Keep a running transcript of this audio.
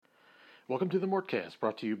Welcome to the Mortcast,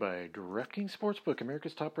 brought to you by DraftKings Sportsbook,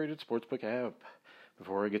 America's top-rated sportsbook app.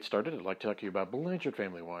 Before I get started, I'd like to talk to you about Blanchard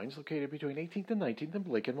Family Wines, located between 18th and 19th in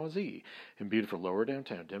Blake and Wazee, in beautiful lower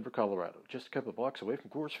downtown Denver, Colorado, just a couple of blocks away from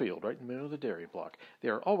Coors Field, right in the middle of the dairy block. They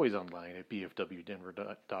are always online at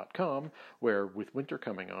bfwdenver.com, where, with winter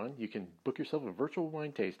coming on, you can book yourself a virtual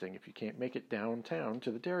wine tasting if you can't make it downtown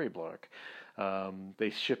to the dairy block. They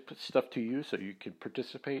ship stuff to you so you can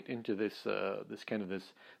participate into this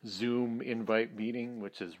Zoom invite meeting,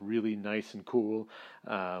 which is really nice and cool.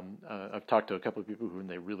 I've talked to a couple of people and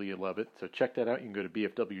they really love it. So check that out. You can go to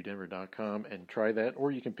bfwdenver.com and try that,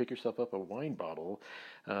 or you can pick yourself up a wine bottle.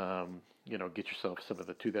 Get yourself some of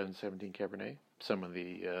the 2017 Cabernet, some of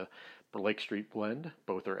the Lake Street Blend.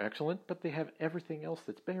 Both are excellent, but they have everything else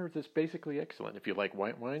that's basically excellent. If you like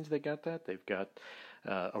white wines, they got that. They've got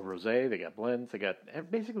a rosé, they got blends, they got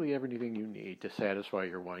basically everything you need to satisfy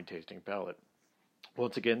your wine tasting palate.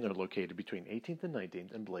 Once again, they're located between 18th and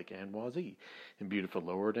 19th in Blake and Wazee, in beautiful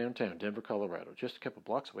lower downtown Denver, Colorado, just a couple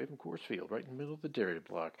blocks away from Coors Field, right in the middle of the dairy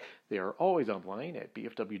block. They are always online at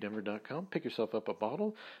bfwdenver.com. Pick yourself up a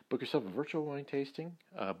bottle, book yourself a virtual wine tasting,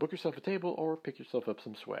 book yourself a table, or pick yourself up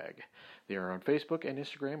some swag. They are on Facebook and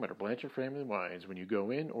Instagram under Blanchard Family Wines. When you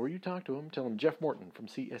go in or you talk to them, tell them Jeff Morton from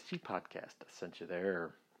CSG Podcast sent you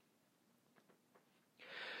there.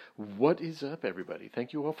 What is up, everybody?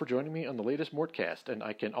 Thank you all for joining me on the latest Mortcast, and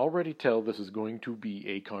I can already tell this is going to be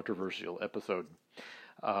a controversial episode.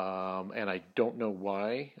 And I don't know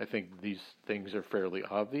why. I think these things are fairly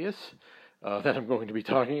obvious that I'm going to be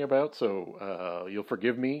talking about, so you'll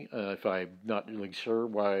forgive me if I'm not really sure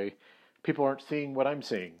why people aren't seeing what I'm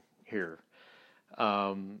seeing here.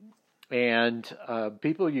 People,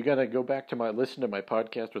 you got to go back to listen to my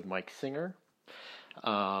podcast with Mike Singer.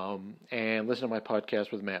 And listen to my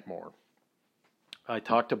podcast with Matt Moore. I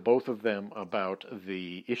talked to both of them about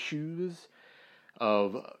the issues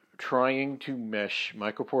of trying to mesh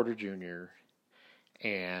Michael Porter Jr.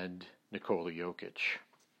 and Nikola Jokic.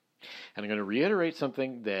 And I'm going to reiterate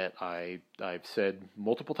something that I've said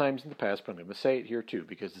multiple times in the past, but I'm going to say it here too,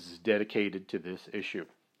 because this is dedicated to this issue.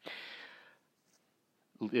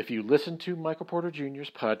 If you listen to Michael Porter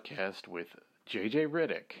Jr.'s podcast with J.J.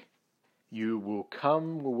 Redick, you will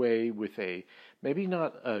come away with you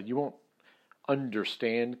won't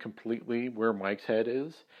understand completely where Mike's head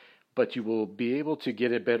is, but you will be able to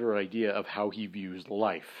get a better idea of how he views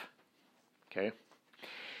life. Okay?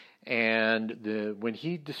 And when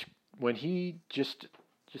he just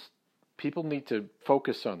people need to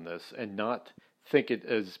focus on this and not think it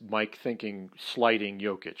as Mike thinking slighting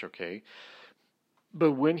Jokic, okay?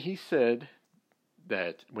 But when he said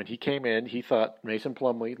that when he came in, he thought Mason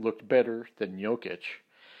Plumlee looked better than Jokic.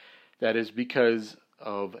 That is because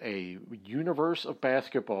of a universe of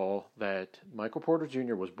basketball that Michael Porter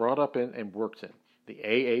Jr. was brought up in and worked in. The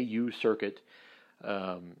AAU circuit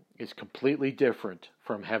is completely different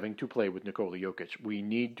from having to play with Nikola Jokic. We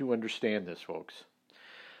need to understand this, folks.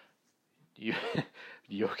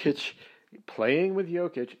 Playing with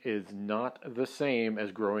Jokic is not the same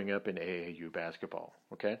as growing up in AAU basketball,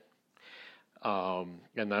 okay?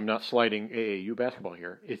 And I'm not slighting AAU basketball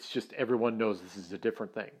here. It's just everyone knows this is a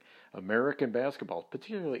different thing. American basketball,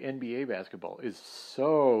 particularly NBA basketball, is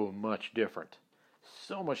so much different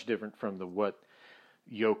from what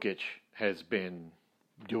Jokic has been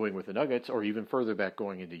doing with the Nuggets, or even further back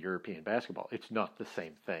going into European basketball. It's not the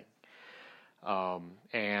same thing.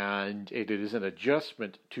 And it is an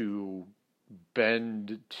adjustment to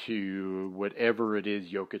bend to whatever it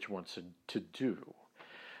is Jokic wants to do.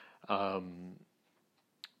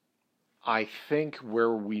 I think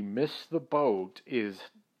where we miss the boat is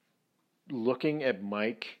looking at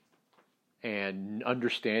Mike and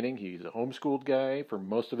understanding he's a homeschooled guy for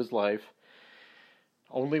most of his life,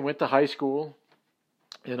 only went to high school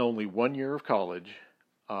and only 1 year of college.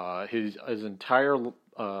 His entire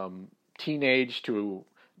teenage to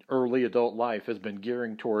early adult life has been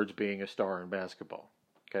gearing towards being a star in basketball.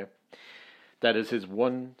 Okay, that is his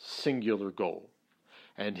one singular goal.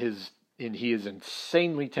 And he is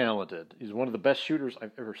insanely talented. He's one of the best shooters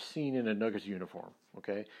I've ever seen in a Nuggets uniform.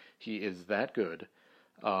 Okay, he is that good.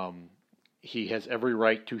 He has every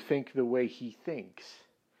right to think the way he thinks.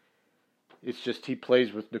 It's just he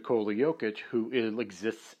plays with Nikola Jokic, who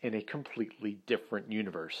exists in a completely different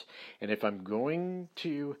universe. And if I'm going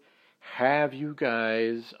to have you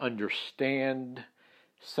guys understand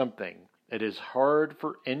something, it is hard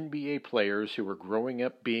for NBA players who are growing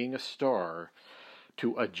up being a star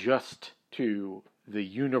to adjust to the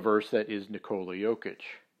universe that is Nikola Jokic.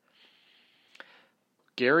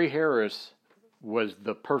 Gary Harris was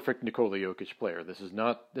the perfect Nikola Jokic player. This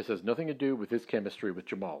has nothing to do with his chemistry with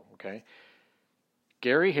Jamal, okay?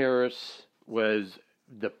 Gary Harris was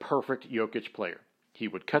the perfect Jokic player. He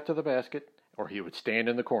would cut to the basket or he would stand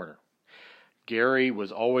in the corner. Gary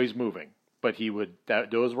was always moving, but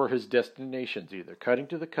those were his destinations, either cutting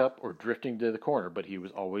to the cup or drifting to the corner, but he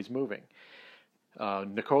was always moving.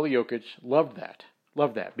 Nikola Jokic loved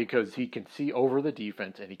that because he can see over the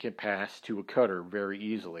defense and he can pass to a cutter very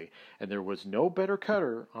easily. And there was no better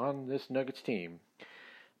cutter on this Nuggets team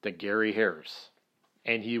than Gary Harris.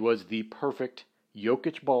 And he was the perfect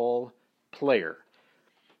Jokic ball player.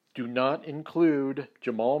 Do not include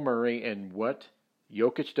Jamal Murray and what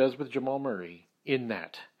Jokic does with Jamal Murray in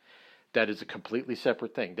that. That is a completely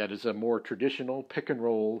separate thing. That is a more traditional pick and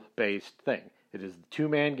roll based thing. It is the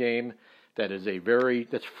two-man game.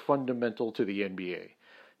 That's fundamental to the NBA.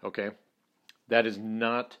 Okay? That is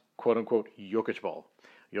not quote unquote Jokic ball.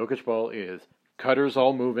 Jokic ball is cutters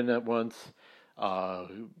all moving at once,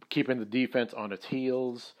 keeping the defense on its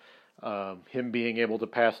heels, him being able to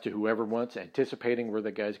pass to whoever wants, anticipating where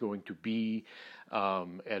the guy's going to be.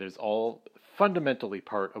 It is all fundamentally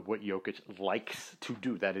part of what Jokic likes to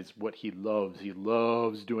do. That is what he loves. He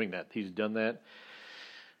loves doing that. He's done that.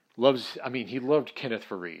 He loved Kenneth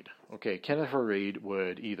Faried. Okay, Kenneth Faried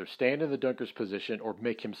would either stand in the dunker's position or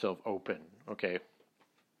make himself open. Okay.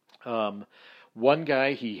 One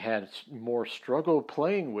guy he had more struggle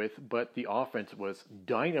playing with, but the offense was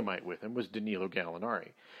dynamite with him, was Danilo Gallinari.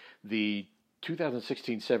 The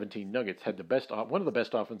 2016-17 Nuggets had one of the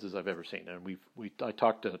best offenses I've ever seen, and I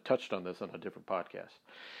touched on this on a different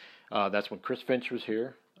podcast. That's when Chris Finch was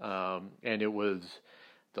here, and it was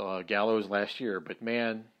Gallo's last year. But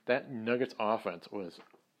man, that Nuggets offense was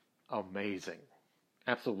amazing,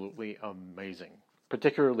 absolutely amazing.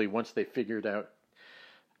 Particularly once they figured out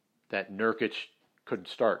that Nurkic couldn't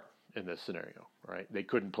start in this scenario, right? They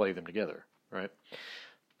couldn't play them together, right?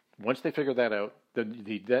 Once they figured that out,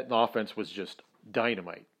 that offense was just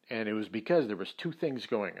dynamite. And it was because there was two things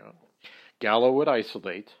going on. Gallo would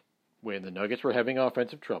isolate when the Nuggets were having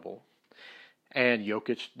offensive trouble, and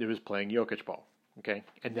Jokic was playing Jokic ball, okay?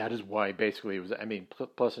 And that is why basically it was,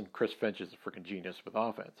 plus and Chris Finch is a freaking genius with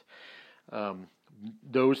offense.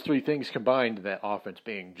 Those three things combined, that offense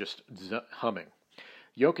being just humming.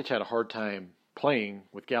 Jokic had a hard time playing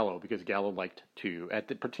with Gallo because Gallo liked to,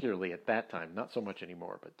 particularly at that time, not so much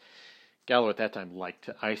anymore, but Gallo at that time liked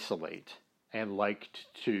to isolate and liked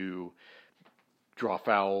to draw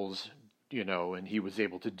fouls, and he was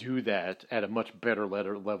able to do that at a much better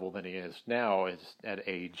level than he is now at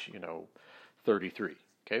age, 33,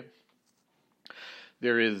 okay?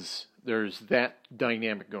 There's that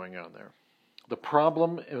dynamic going on there. The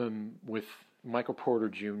problem with Michael Porter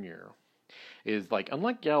Jr. is,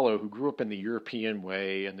 unlike Gallo, who grew up in the European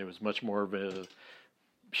way, and there was much more of a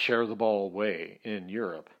share the ball way in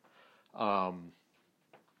Europe,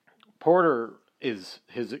 Porter his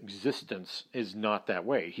existence is not that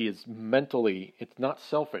way. He is mentally, it's not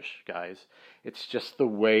selfish, guys. It's just the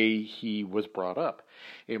way he was brought up.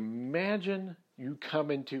 Imagine you come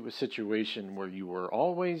into a situation where you were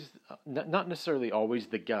always, not necessarily always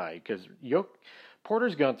the guy, because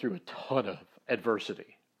Porter's gone through a ton of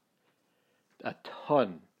adversity. A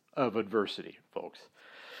ton of adversity, folks.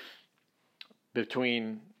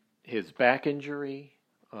 Between his back injury,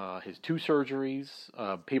 his two surgeries,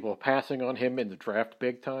 people passing on him in the draft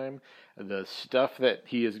big time, the stuff that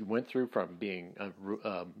he went through from being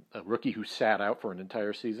a rookie who sat out for an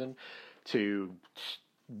entire season to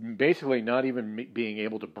basically not even being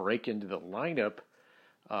able to break into the lineup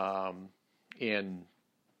in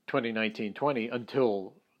 2019-20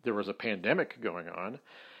 until there was a pandemic going on.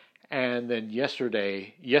 And then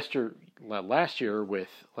last year with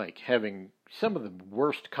having some of the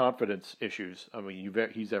worst confidence issues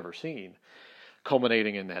he's ever seen,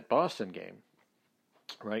 culminating in that Boston game,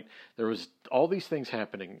 right? There was all these things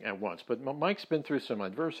happening at once. But Mike's been through some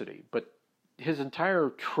adversity. But his entire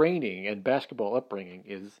training and basketball upbringing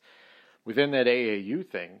is within that AAU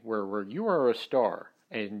thing where you are a star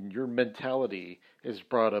and your mentality is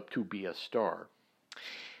brought up to be a star.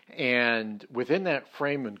 And within that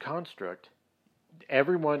frame and construct,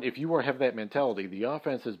 everyone, if you have that mentality, the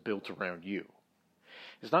offense is built around you.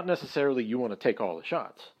 It's not necessarily you want to take all the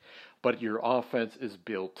shots, but your offense is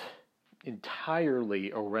built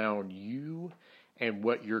entirely around you and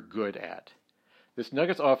what you're good at. This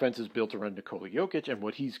Nuggets offense is built around Nikola Jokic and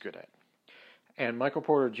what he's good at. And Michael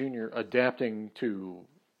Porter Jr. adapting to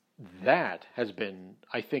that has been,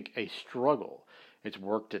 I think, a struggle. It's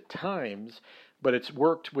worked at times, but it's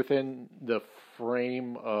worked within the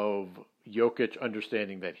frame of Jokic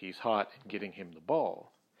understanding that he's hot and getting him the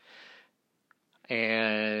ball.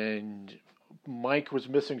 And Mike was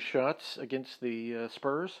missing shots against the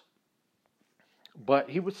Spurs, but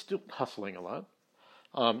he was still hustling a lot.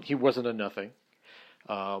 He wasn't a nothing.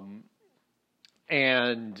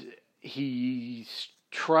 And he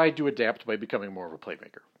tried to adapt by becoming more of a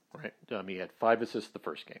playmaker, right? He had 5 assists the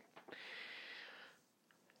first game.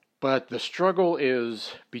 But the struggle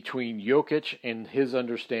is between Jokic and his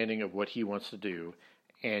understanding of what he wants to do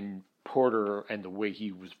and Porter and the way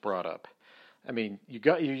he was brought up. I mean,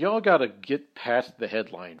 y'all got to get past the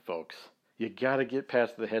headline, folks. You got to get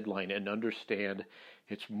past the headline and understand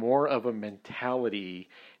it's more of a mentality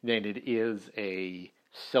than it is a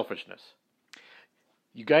selfishness.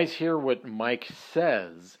 You guys hear what Mike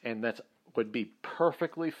says, and that would be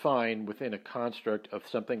perfectly fine within a construct of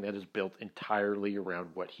something that is built entirely around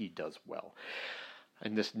what he does well.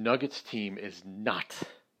 And this Nuggets team is not,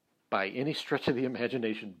 by any stretch of the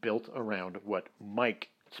imagination, built around what Mike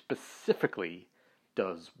specifically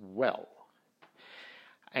does well.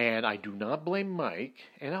 And I do not blame Mike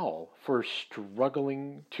at all for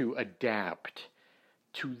struggling to adapt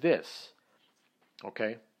to this.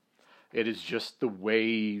 Okay? It is just the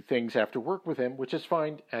way things have to work with him, which is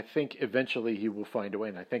fine. I think eventually he will find a way,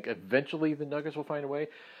 and I think eventually the Nuggets will find a way.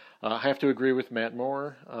 I have to agree with Matt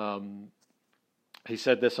Moore. He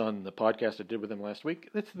said this on the podcast I did with him last week.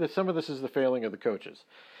 Some of this is the failing of the coaches.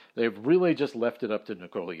 They've really just left it up to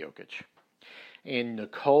Nikola Jokic. And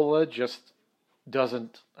Nikola just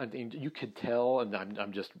doesn't, I mean, you could tell, and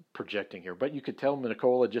I'm just projecting here, but you could tell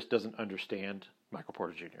Nikola just doesn't understand Michael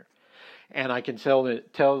Porter Jr. And I can tell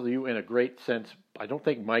you in a great sense, I don't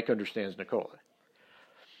think Mike understands Nikola.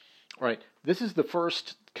 Right? This is the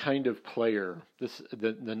first kind of player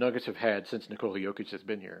the Nuggets have had since Nikola Jokic has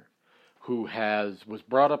been here, who was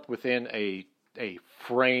brought up within a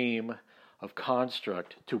frame of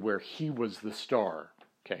construct to where he was the star.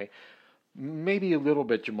 Okay? Maybe a little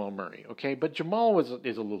bit Jamal Murray. Okay? But Jamal is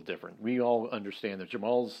a little different. We all understand that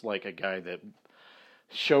Jamal's like a guy that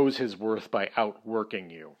shows his worth by outworking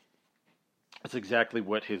you. That's exactly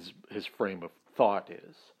what his frame of thought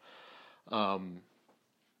is.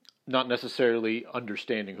 Not necessarily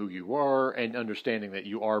understanding who you are and understanding that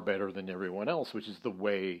you are better than everyone else, which is the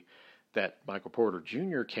way that Michael Porter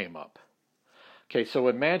Jr. came up. Okay, so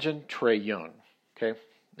imagine Trae Young. Okay,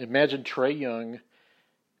 imagine Trae Young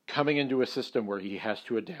coming into a system where he has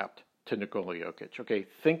to adapt to Nikola Jokic. Okay,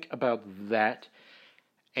 think about that,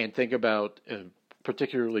 and think about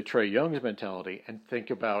particularly Trae Young's mentality, and think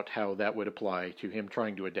about how that would apply to him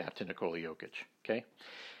trying to adapt to Nikola Jokic. Okay,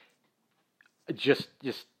 just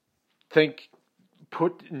think,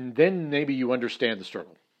 then maybe you understand the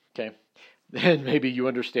struggle. Okay, then maybe you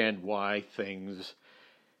understand why things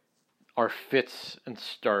are fits and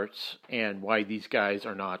starts, and why these guys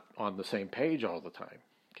are not on the same page all the time.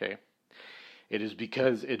 Okay, it is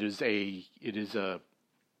because they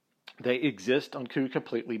exist on two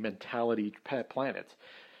completely mentality planets.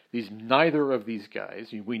 Neither of these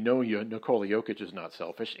guys, we know Nikola Jokic is not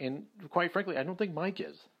selfish, and quite frankly, I don't think Mike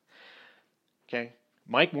is. Okay,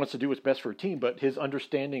 Mike wants to do what's best for a team, but his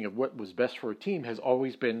understanding of what was best for a team has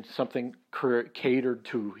always been something catered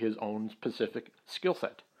to his own specific skill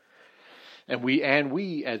set. And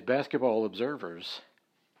we as basketball observers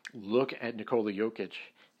look at Nikola Jokic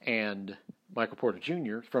and Michael Porter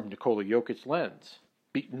Jr. from Nikola Jokic's lens.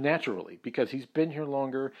 Naturally, because he's been here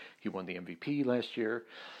longer, he won the MVP last year,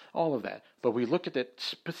 all of that. But we look at it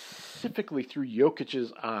specifically through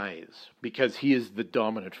Jokic's eyes, because he is the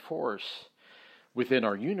dominant force within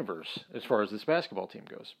our universe as far as this basketball team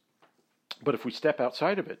goes. But if we step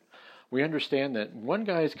outside of it, we understand that one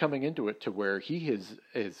guy is coming into it to where he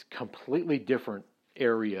is completely different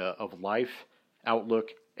area of life, outlook,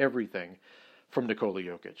 everything from Nikola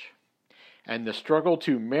Jokic. And the struggle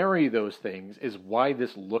to marry those things is why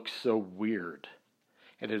this looks so weird.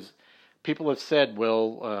 People have said,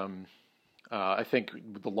 I think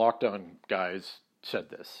the Locked On guys said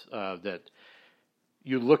this, that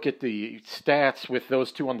you look at the stats with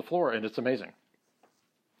those two on the floor and it's amazing,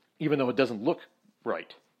 even though it doesn't look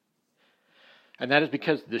right. And that is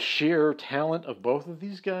because the sheer talent of both of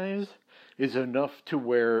these guys is enough to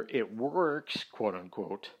where it works, quote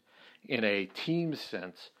unquote, in a team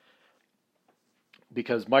sense,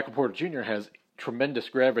 because Michael Porter Jr. has tremendous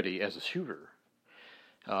gravity as a shooter,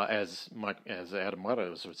 as Adam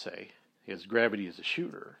Meadows would say. He has gravity as a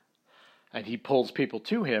shooter, and he pulls people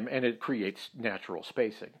to him, and it creates natural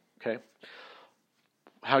spacing. Okay,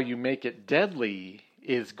 how you make it deadly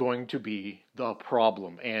is going to be the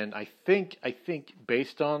problem, and I think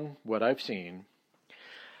based on what I've seen,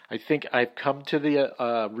 I think I've come to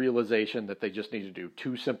the realization that they just need to do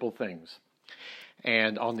two simple things.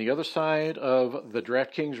 And on the other side of the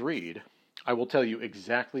DraftKings read, I will tell you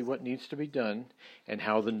exactly what needs to be done and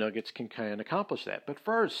how the Nuggets can kind of accomplish that. But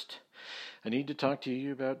first, I need to talk to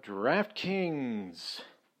you about DraftKings,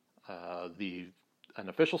 an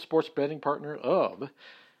official sports betting partner of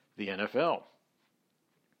the NFL.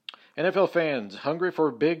 NFL fans hungry for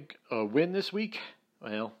a big win this week?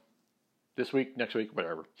 Well, this week, next week,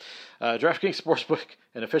 whatever. DraftKings Sportsbook,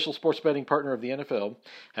 an official sports betting partner of the NFL,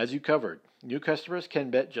 has you covered. New customers can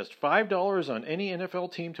bet just $5 on any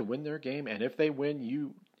NFL team to win their game, and if they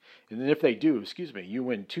do, you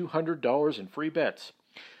win $200 in free bets.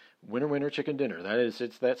 Winner, winner, chicken dinner.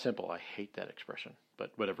 It's that simple. I hate that expression,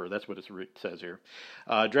 but whatever. That's what it says here.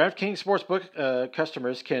 DraftKings Sportsbook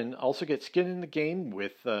customers can also get skin in the game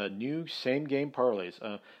with new same-game parlays.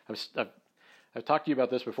 I've talked to you about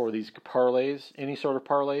this before. These parlays, any sort of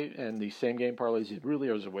parlay, and these same-game parlays, it really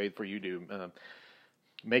is a way for you to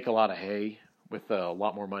make a lot of hay with a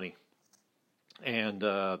lot more money. And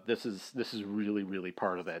this is really, really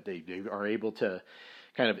part of that. They are able to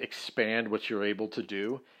kind of expand what you're able to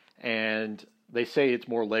do. And they say it's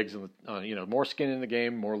more legs, more skin in the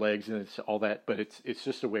game, more legs, and it's all that. But it's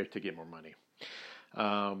just a way to get more money.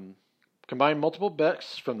 Combine multiple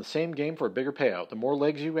bets from the same game for a bigger payout. The more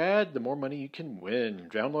legs you add, the more money you can win.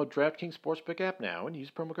 Download DraftKings Sportsbook app now and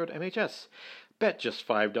use promo code MHS. Bet just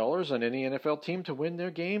 $5 on any NFL team to win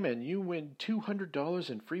their game, and you win $200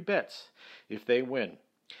 in free bets if they win.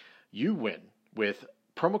 You win with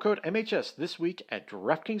promo code MHS this week at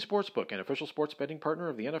DraftKings Sportsbook, an official sports betting partner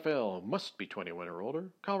of the NFL. Must be 21 or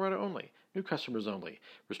older. Colorado only. New customers only.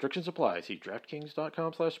 Restrictions apply. See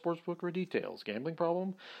DraftKings.com/sportsbook for details. Gambling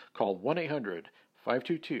problem? Call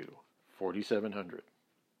 1-800-522-4700.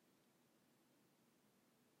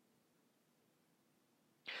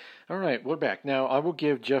 All right, we're back. Now, I will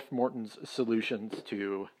give Jeff Morton's solutions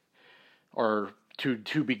to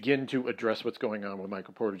begin to address what's going on with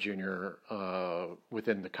Michael Porter Jr.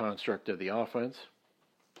 Within the construct of the offense,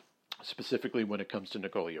 specifically when it comes to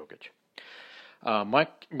Nikola Jokic.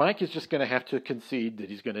 Mike is just going to have to concede that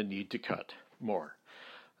he's going to need to cut more.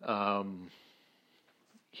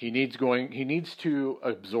 He needs to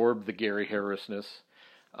absorb the Gary Harrisness.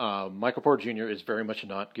 Michael Porter Jr. is very much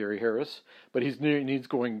not Gary Harris, but he needs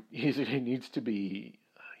to be,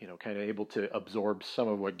 kind of able to absorb some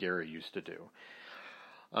of what Gary used to do.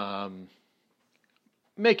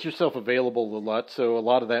 Make yourself available a lot, so a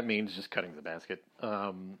lot of that means just cutting the basket.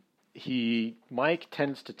 Mike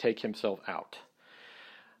tends to take himself out.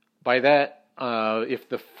 By that, if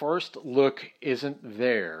the first look isn't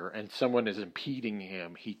there and someone is impeding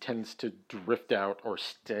him, he tends to drift out or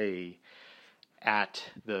stay at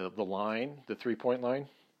the line, the three-point line.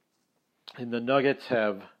 And the Nuggets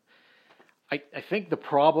have... I think the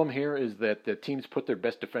problem here is that the teams put their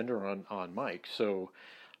best defender on Mike, so...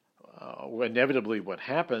 inevitably what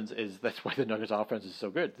happens is that's why the Nuggets offense is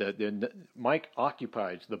so good. Mike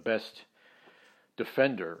occupies the best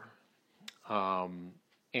defender,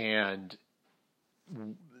 and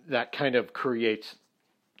that kind of creates,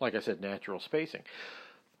 like I said, natural spacing.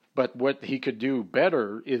 But what he could do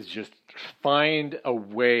better is just find a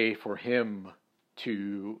way for him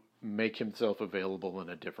to make himself available in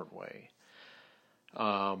a different way.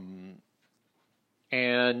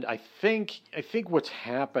 And I think what's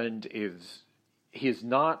happened is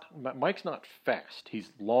Mike's not fast.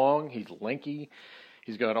 He's long, he's lanky,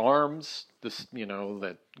 he's got arms,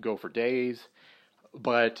 that go for days,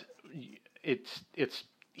 but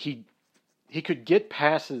he could get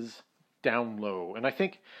passes down low. And I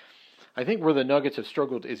think where the Nuggets have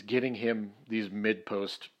struggled is getting him these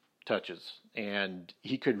mid-post touches, and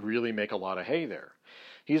he could really make a lot of hay there.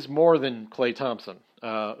 He's more than Klay Thompson,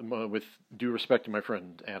 with due respect to my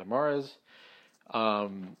friend Adam Mares.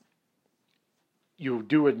 You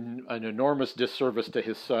do an enormous disservice to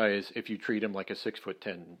his size if you treat him like a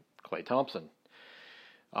 6'10" Klay Thompson.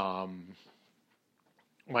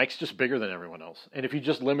 Mike's just bigger than everyone else, and if you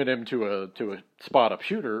just limit him to a spot-up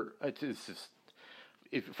shooter,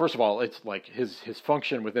 first of all, it's like his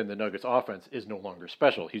function within the Nuggets offense is no longer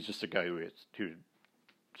special. He's just a guy who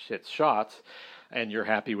hits shots, and you're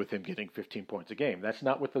happy with him getting 15 points a game. That's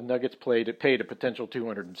not what the Nuggets paid a potential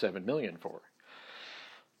 $207 million for.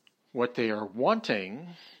 What they are wanting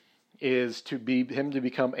is him to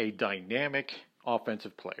become a dynamic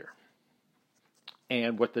offensive player.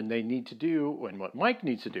 And what they need to do, and what Mike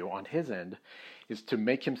needs to do on his end, is to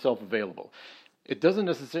make himself available. It doesn't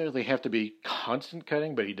necessarily have to be constant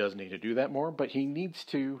cutting, but he does need to do that more. But he needs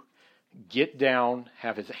to get down,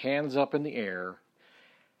 have his hands up in the air,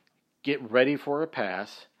 get ready for a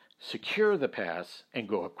pass, secure the pass, and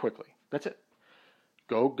go up quickly. That's it.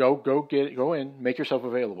 Go in, make yourself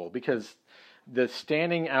available, because the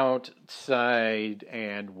standing outside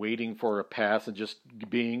and waiting for a pass and just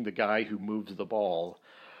being the guy who moves the ball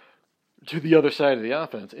to the other side of the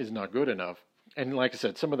offense is not good enough. And like I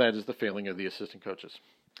said, some of that is the failing of the assistant coaches.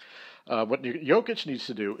 What Jokic needs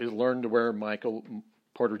to do is learn to where Michael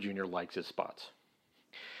Porter Jr. likes his spots.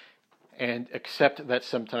 And accept that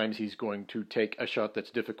sometimes he's going to take a shot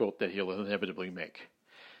that's difficult that he'll inevitably make.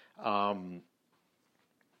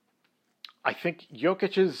 I think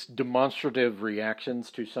Jokic's demonstrative reactions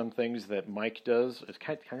to some things that Mike does is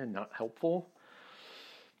kind of not helpful.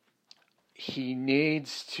 He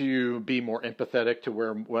needs to be more empathetic to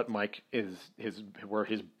what Mike is where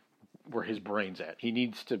his brain's at. He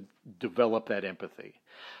needs to develop that empathy.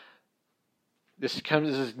 This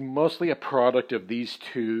is mostly a product of these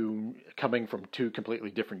two coming from two completely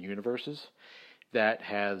different universes that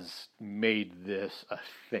has made this a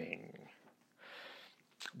thing.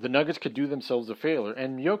 The Nuggets could do themselves a favor,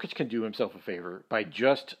 and Jokic can do himself a favor by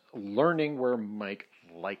just learning where Mike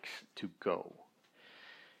likes to go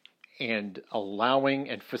and allowing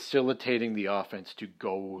and facilitating the offense to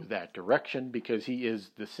go that direction, because he is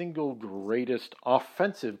the single greatest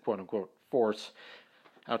offensive, quote-unquote, force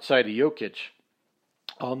outside of Jokic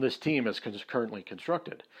on this team as currently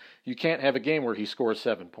constructed. You can't have a game where he scores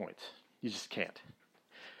 7 points. You just can't.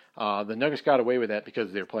 The Nuggets got away with that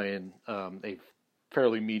because they're playing a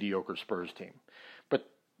fairly mediocre Spurs team. But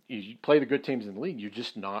you play the good teams in the league, you're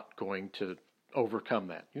just not going to overcome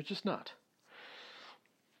that. You're just not.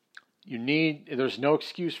 There's no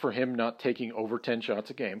excuse for him not taking over 10 shots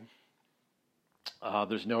a game.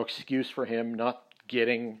 There's no excuse for him not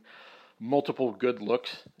getting multiple good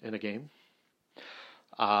looks in a game.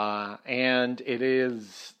 And it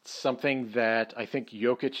is something that I think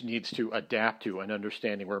Jokic needs to adapt to, and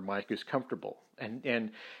understanding where Mike is comfortable.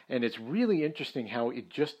 And it's really interesting how it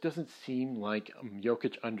just doesn't seem like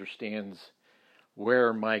Jokic understands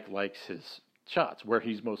where Mike likes his shots, where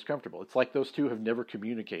he's most comfortable. It's like those two have never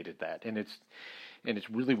communicated that, and it's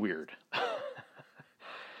really weird.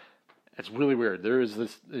 It's really weird. There is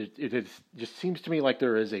this. It just seems to me like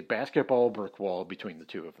there is a basketball brick wall between the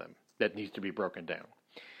two of them that needs to be broken down.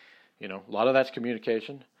 You know, a lot of that's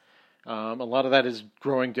communication. A lot of that is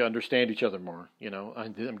growing to understand each other more. You know,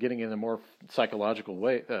 I'm getting in a more psychological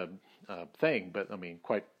way thing, but I mean,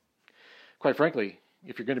 quite frankly,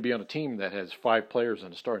 if you're going to be on a team that has 5 players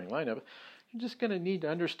in a starting lineup, you're just going to need to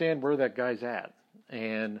understand where that guy's at,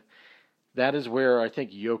 and that is where I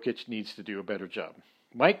think Jokic needs to do a better job.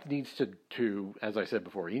 Mike needs to, as I said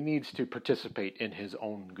before, he needs to participate in his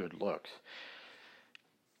own good looks,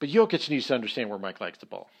 but Jokic needs to understand where Mike likes the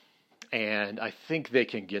ball. And I think they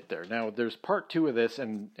can get there. Now, there's part 2 of this,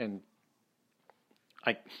 and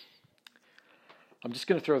I'm just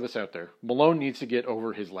going to throw this out there. Malone needs to get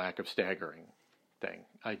over his lack of staggering thing.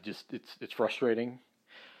 It's frustrating.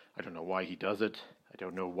 I don't know why he does it. I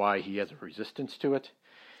don't know why he has a resistance to it.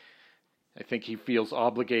 I think he feels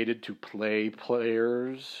obligated to play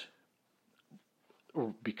players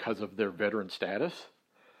because of their veteran status.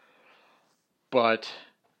 But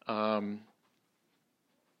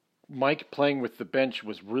Mike playing with the bench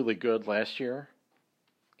was really good last year,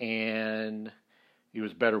 and he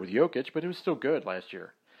was better with Jokic, but he was still good last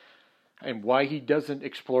year. And why he doesn't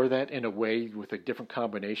explore that in a way with a different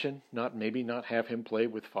combination, maybe not have him play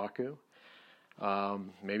with Facu,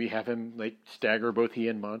 maybe have him stagger both he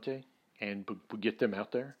and Monte and get them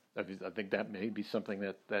out there. I think that may be something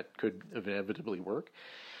that could inevitably work.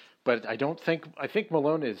 But I think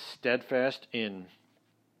Malone is steadfast in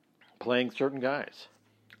playing certain guys.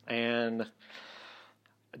 And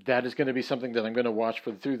that is going to be something that I'm going to watch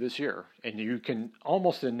through this year. And you can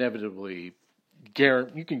almost inevitably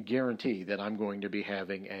guarantee that I'm going to be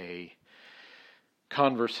having a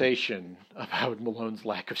conversation about Malone's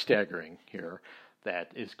lack of staggering here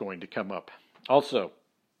that is going to come up. Also,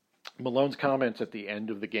 Malone's comments at the end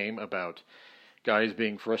of the game about guys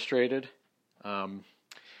being frustrated,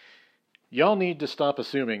 y'all need to stop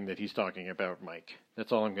assuming that he's talking about Mike.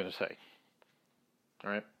 That's all I'm going to say. All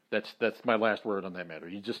right? That's my last word on that matter.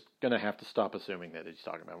 You're just going to have to stop assuming that he's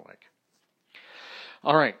talking about Mike.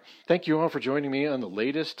 All right. Thank you all for joining me on the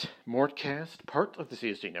latest Mortcast, part of the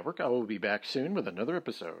CSG Network. I will be back soon with another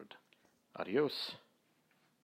episode. Adios.